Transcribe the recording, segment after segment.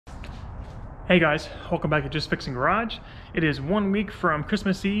Hey guys, welcome back to Just Fixing Garage. It is 1 week from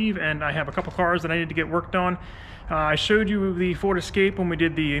Christmas Eve and I have a couple cars that I need to get worked on. I showed you the Ford Escape when we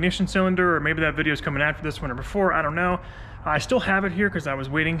did the ignition cylinder, or maybe that video is coming after this one or before, I don't know. I still have it here because I was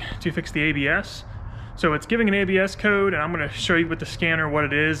waiting to fix the ABS. So it's giving an ABS code and I'm going to show you with the scanner what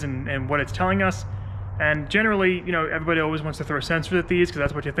it is and what it's telling us. And generally, you know, everybody always wants to throw sensors at these because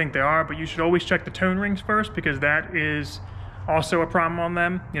that's what you think they are, but you should always check the tone rings first because that is also a problem on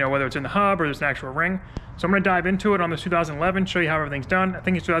them, you know, whether it's in the hub or there's an actual ring. So I'm going to dive into it on this 2011, show you how everything's done. I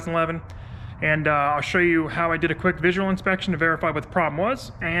think it's 2011, and I'll show you how I did a quick visual inspection to verify what the problem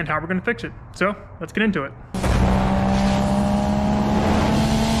was and how we're going to fix it. So let's get into it.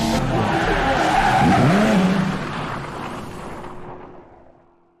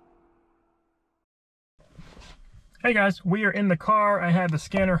 Hey guys, we are in the car. I had the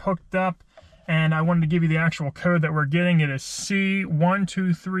scanner hooked up and I wanted to give you the actual code that we're getting. It is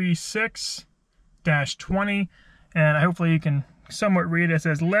C1236-20, and hopefully you can somewhat read it. It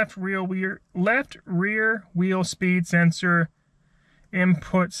says left rear wheel speed sensor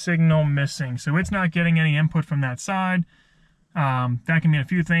input signal missing. So it's not getting any input from that side. That can mean a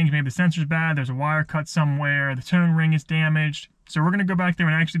few things. Maybe the sensor's bad, there's a wire cut somewhere, the tone ring is damaged. So we're going to go back there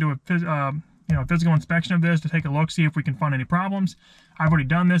and actually do a physical inspection of this to take a look, see if we can find any problems. I've already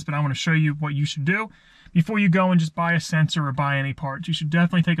done this, but I want to show you what you should do before you go and just buy a sensor or buy any parts. You should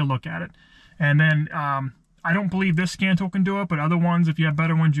definitely take a look at it. And then I don't believe this scan tool can do it, but other ones, if you have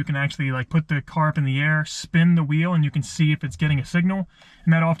better ones, you can actually like put the car up in the air, spin the wheel, and you can see if it's getting a signal.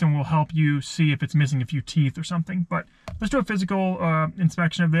 And that often will help you see if it's missing a few teeth or something. But let's do a physical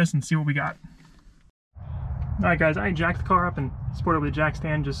inspection of this and see what we got. All right, guys, I jacked the car up and supported with a jack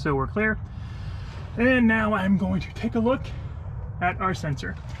stand just so we're clear. And now I'm going to take a look at our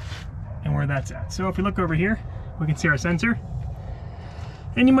sensor and where that's at. So if we look over here, we can see our sensor.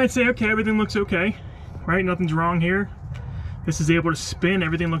 And you might say, okay, everything looks okay, right? Nothing's wrong here. This is able to spin,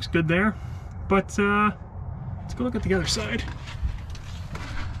 everything looks good there. But let's go look at the other side.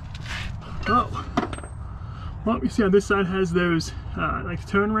 Oh, well, you see how this side has those like the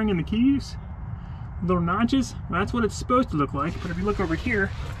tone ring and the keys, little notches. Well, that's what it's supposed to look like. But if you look over here,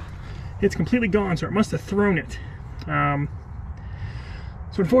 it's completely gone, so it must have thrown it. So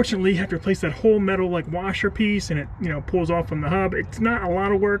unfortunately, you have to replace that whole metal like washer piece, and it, you know, pulls off from the hub. It's not a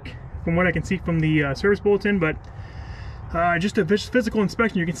lot of work from what I can see from the service bulletin, but just a physical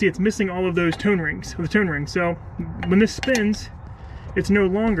inspection, you can see it's missing all of those tone rings, or the tone ring. So when this spins, it's no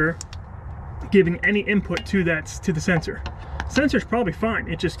longer giving any input to the sensor. The sensor's probably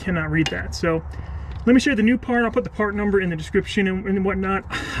fine, it just cannot read that. So let me show you the new part. I'll put the part number in the description and whatnot.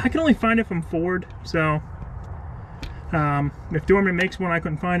 I can only find it from Ford, so if Dorman makes one, I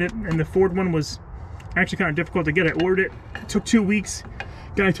couldn't find it. And the Ford one was actually kind of difficult to get. I ordered it. It took 2 weeks.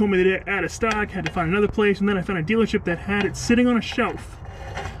 Guy told me that it out of stock, had to find another place, and then I found a dealership that had it sitting on a shelf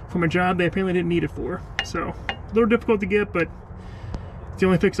from a job they apparently didn't need it for. So a little difficult to get, but it's the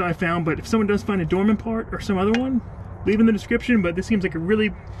only fix I found. But if someone does find a Dorman part or some other one, leave in the description. But this seems like a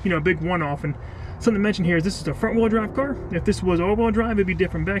really, you know, big one-off. And something to mention here is this is a front-wheel drive car. If this was all-wheel drive, it'd be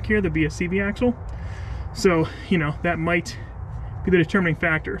different. Back here, there'd be a CV axle. So, you know, that might be the determining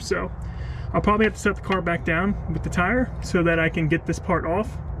factor. So I'll probably have to set the car back down with the tire so that I can get this part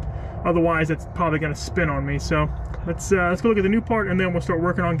off. Otherwise, it's probably going to spin on me. So let's go look at the new part, and then we'll start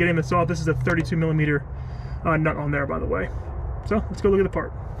working on getting this off. This is a 32mm nut on there, by the way. So let's go look at the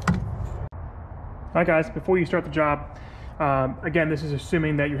part. All right, guys, before you start the job, again, this is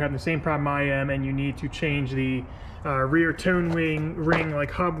assuming that you're having the same problem I am and you need to change the rear tone ring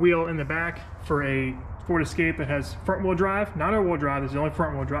like hub wheel in the back for a Ford Escape that has front wheel drive, not all wheel drive. This is only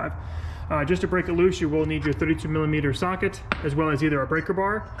front wheel drive. Just to break it loose, you will need your 32mm socket, as well as either a breaker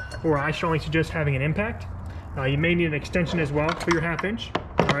bar, or I strongly suggest having an impact. You may need an extension as well for your 1/2 inch.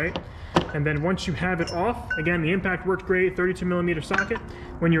 All right. And then once you have it off, again, the impact worked great, 32mm socket.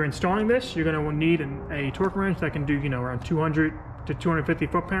 When you're installing this, you're going to need a torque wrench that can do, you know, around 200 to 250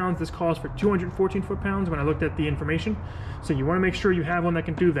 foot-pounds. This calls for 214 foot-pounds when I looked at the information. So you want to make sure you have one that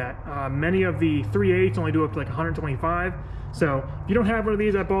can do that. Many of the 3/8 only do up to like 125. So if you don't have one of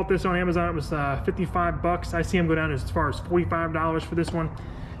these, I bought this on Amazon. It was 55 bucks. I see them go down as far as $45 for this one.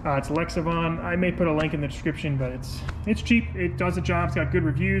 It's Lexavon. I may put a link in the description, but it's cheap. It does the job. It's got good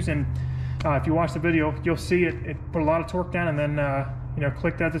reviews, and if you watch the video, you'll see it put a lot of torque down and then you know,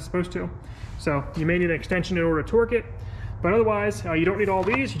 clicked as it's supposed to. So you may need an extension in order to torque it, but otherwise you don't need all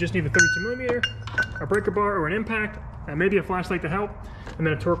these. You just need the 32mm, a breaker bar or an impact, and maybe a flashlight to help, and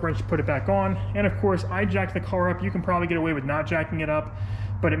then a torque wrench to put it back on. And of course, I jacked the car up. You can probably get away with not jacking it up,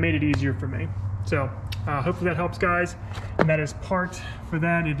 but it made it easier for me. So hopefully that helps, guys. And that is part for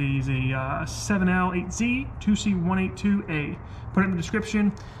that. It is a 7L8Z2C182A. Put it in the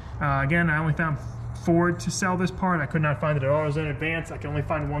description. Again, I only found Ford to sell this part. I could not find it at AutoZone Advance. I can only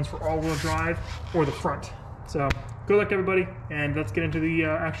find ones for all-wheel drive or the front. So good luck, everybody, and let's get into the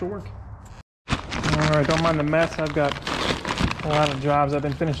actual work. All right, don't mind the mess. I've got a lot of jobs I've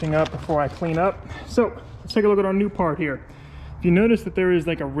been finishing up before I clean up. So let's take a look at our new part here. If you notice that there is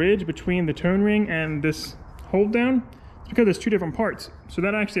like a ridge between the tone ring and this hold down, it's because there's two different parts. So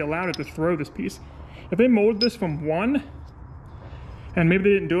that actually allowed it to throw this piece. If they molded this from one, and maybe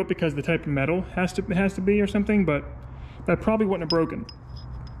they didn't do it because the type of metal has to be or something, but that probably wouldn't have broken.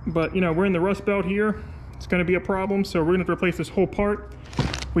 But you know, we're in the rust belt here. It's going to be a problem, so we're going to have to replace this whole part.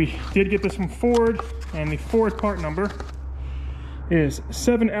 We did get this from Ford, and the Ford part number is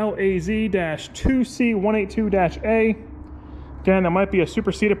 7LAZ-2C182-A. Again, there might be a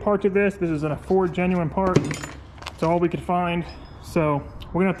superseded part to this. This is a Ford genuine part. It's all we could find, so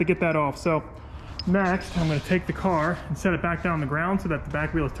we're going to have to get that off. So next, I'm going to take the car and set it back down on the ground so that the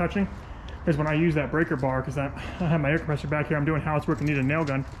back wheel is touching. Is when I use that breaker bar, because I have my air compressor back here. I'm doing housework and need a nail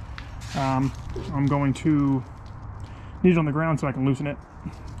gun. I'm going to need it on the ground so I can loosen it,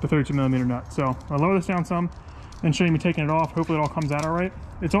 the 32mm nut. So I'll lower this down some, then show you me taking it off. Hopefully it all comes out all right.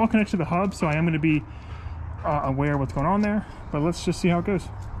 It's all connected to the hub, so I am going to be aware of what's going on there, but let's just see how it goes.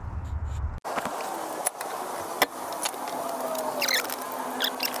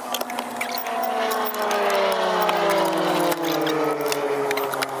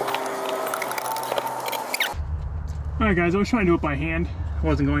 Alright guys, I was trying to do it by hand. It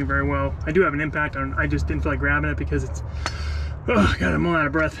wasn't going very well. I do have an impact on, I just didn't feel like grabbing it because it's, oh god, I'm all out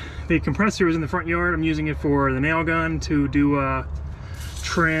of breath. The compressor is in the front yard. I'm using it for the nail gun to do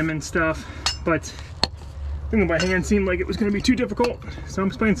trim and stuff, but doing it by hand seemed like it was going to be too difficult. So I'm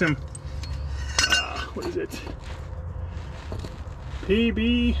just playing some, what is it?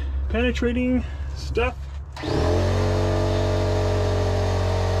 PB penetrating stuff.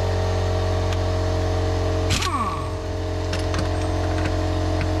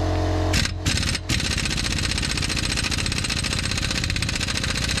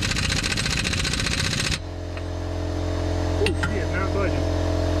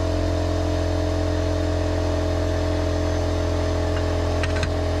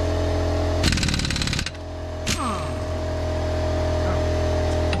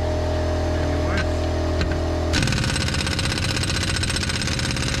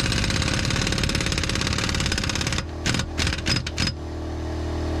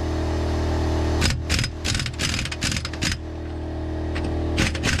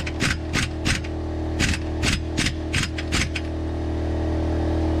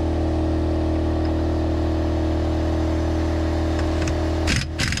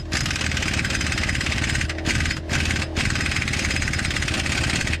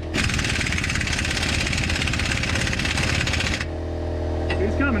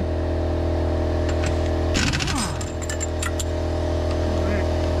 He's coming.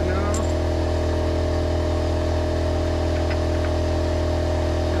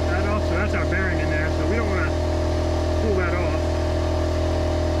 That off, so that's our bearing in there, so we don't want to pull that off.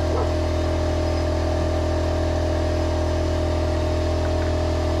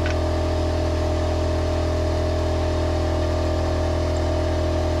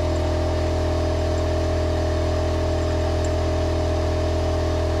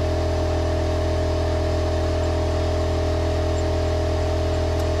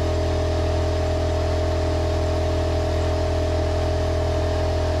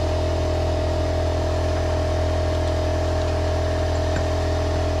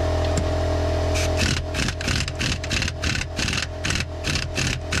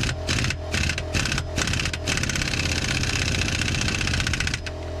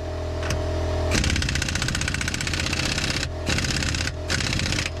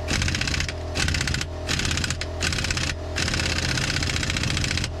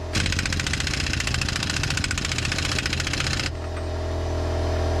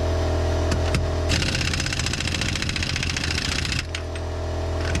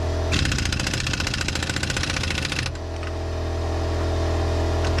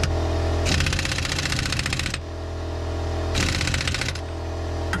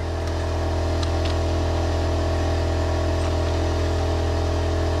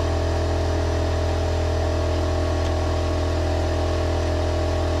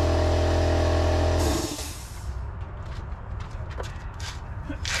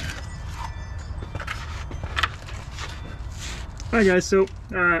 Alright guys, so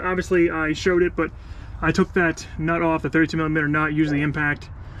obviously I showed it, but I took that nut off, the 32mm nut, used the impact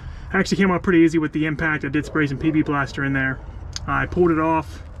Actually came out pretty easy with the impact. I did spray some PB Blaster in there. I pulled it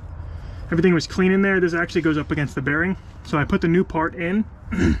off. Everything was clean in there. This actually goes up against the bearing. So I put the new part in.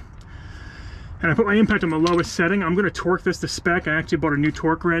 And I put my impact on the lowest setting. I'm going to torque this to spec. I actually bought a new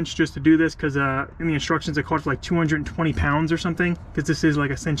torque wrench just to do this because in the instructions it called for like 220 pounds or something, because this is like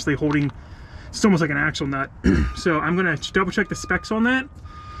essentially holding, it's almost like an axle nut. So I'm going to double check the specs on that.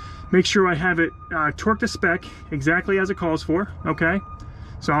 Make sure I have it torqued to spec exactly as it calls for, okay?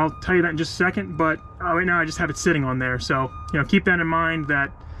 So I'll tell you that in just a second, but right now I just have it sitting on there. So, you know, keep that in mind,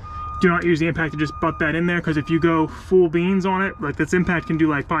 that do not use the impact to just butt that in there, because if you go full beans on it, like this impact can do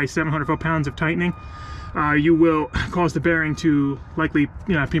like probably 700 foot-pounds of tightening, you will cause the bearing to likely,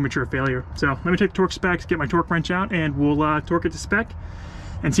 you know, have premature failure. So let me take the torque specs, get my torque wrench out, and we'll torque it to spec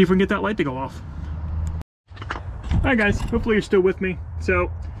and see if we can get that light to go off. All right, guys, hopefully you're still with me.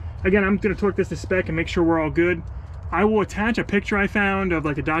 So again, I'm going to torque this to spec and make sure we're all good. I will attach a picture I found of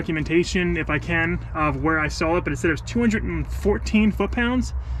like a documentation, if I can, of where I saw it, but it said it was 214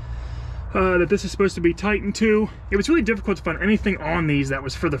 foot-pounds. That this is supposed to be tightened to. It was really difficult to find anything on these that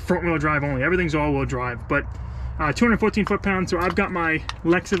was for the front wheel drive only. Everything's all wheel drive, but 214 foot-pounds. So I've got my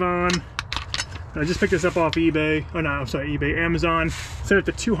Lexivon. I just picked this up off eBay. Oh no, I'm sorry, eBay, Amazon. Set it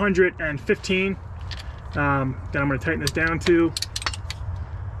to 215. Then I'm going to tighten this down to.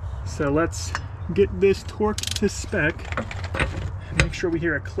 So let's get this torqued to spec and make sure we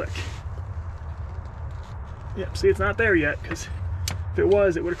hear a click. Yep, see, it's not there yet, because if it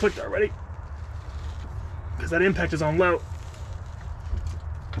was, it would have clicked already, because that impact is on low.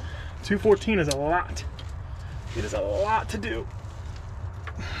 214 is a lot. It is a lot to do.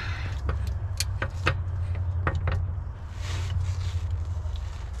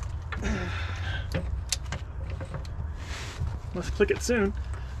 Let's click it soon.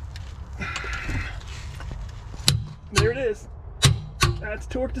 There it is. That's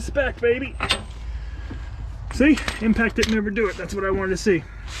torque to spec, baby. See, impact didn't ever do it. That's what I wanted to see.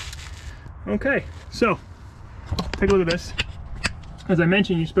 Okay, so take a look at this. As I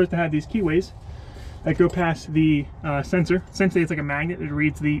mentioned, you're supposed to have these keyways that go past the sensor. Essentially, it's like a magnet. It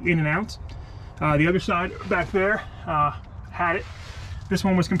reads the in and outs. The other side back there had it. This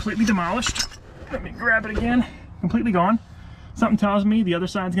one was completely demolished. Let me grab it again. Completely gone. Something tells me the other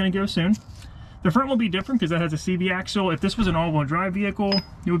side's going to go soon. The front will be different because that has a CV axle. If this was an all-wheel drive vehicle,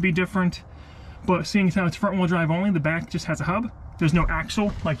 it would be different. But seeing as how it's front-wheel drive only, the back just has a hub. There's no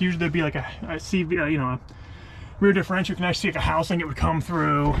axle. Like usually there'd be like a CV, you know, a rear differential. You can actually see like a housing. It would come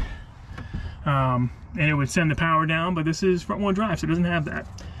through, and it would send the power down. But this is front-wheel drive, so it doesn't have that.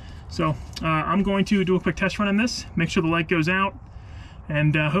 So I'm going to do a quick test run on this. Make sure the light goes out,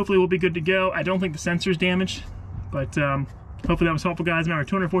 and hopefully we'll be good to go. I don't think the sensor's damaged, but hopefully that was helpful, guys. Remember,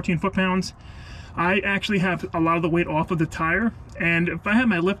 214 foot-pounds. I actually have a lot of the weight off of the tire, and if I had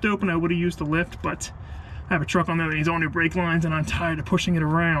my lift open, I would have used the lift, but I have a truck on there that needs all new brake lines, and I'm tired of pushing it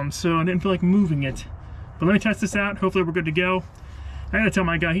around, so I didn't feel like moving it. But let me test this out. Hopefully we're good to go. I gotta tell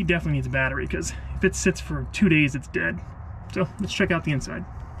my guy he definitely needs a battery, because if it sits for 2 days, it's dead. So let's check out the inside.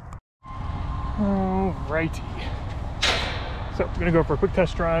 Alrighty. So we're gonna go for a quick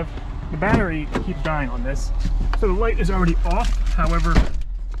test drive. The battery keeps dying on this, so the light is already off. However,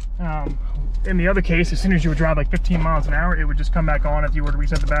 in the other case, as soon as you would drive like 15 miles an hour, it would just come back on if you were to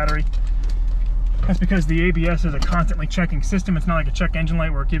reset the battery. That's because the ABS is a constantly checking system. It's not like a check engine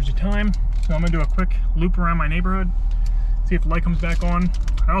light where it gives you time. So I'm gonna do a quick loop around my neighborhood, see if the light comes back on.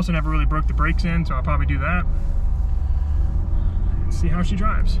 I also never really broke the brakes in, so I'll probably do that. And see how she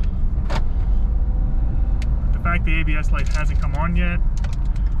drives. The fact the ABS light hasn't come on yet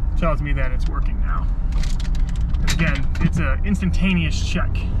tells me that it's working now. And again, it's an instantaneous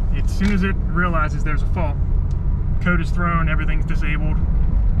check. As soon as it realizes there's a fault, code is thrown, everything's disabled.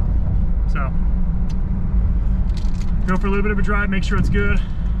 So, go for a little bit of a drive, make sure it's good,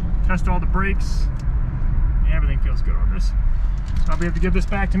 test all the brakes. Yeah, everything feels good on this. So I'll be able to give this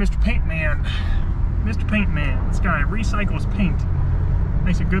back to Mr. Paint Man. Mr. Paint Man, this guy recycles paint,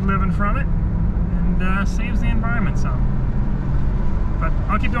 makes a good living from it, and saves the environment some. But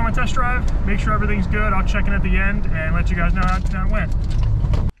I'll keep doing my test drive, make sure everything's good. I'll check in at the end and let you guys know how it went.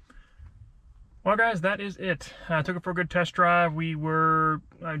 Well, guys, that is it. I took it for a good test drive.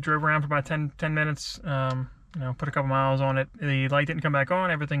 I drove around for about 10 minutes, you know, put a couple miles on it. The light didn't come back on.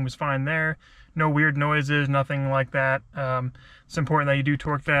 Everything was fine there. No weird noises, nothing like that. It's important that you do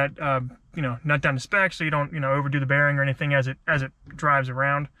torque that, you know, not down to spec, so you don't, you know, overdo the bearing or anything as it drives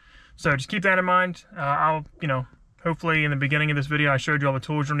around. So just keep that in mind. I'll, you know, Hopefully in the beginning of this video I showed you all the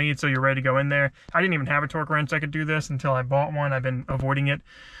tools you'll need so you're ready to go in there. I didn't even have a torque wrench I could do this until I bought one. I've been avoiding it,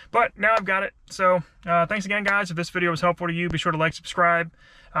 but now I've got it. So thanks again, guys. If this video was helpful to you, be sure to like, subscribe.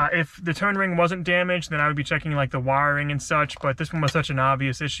 If the tone ring wasn't damaged, then I would be checking like the wiring and such, but this one was such an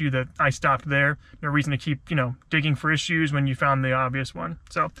obvious issue that I stopped there. No reason to keep, digging for issues when you found the obvious one.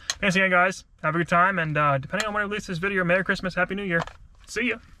 So thanks again, guys. Have a good time, and depending on when I release this video, Merry Christmas, Happy New Year. See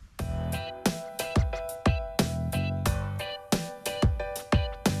ya.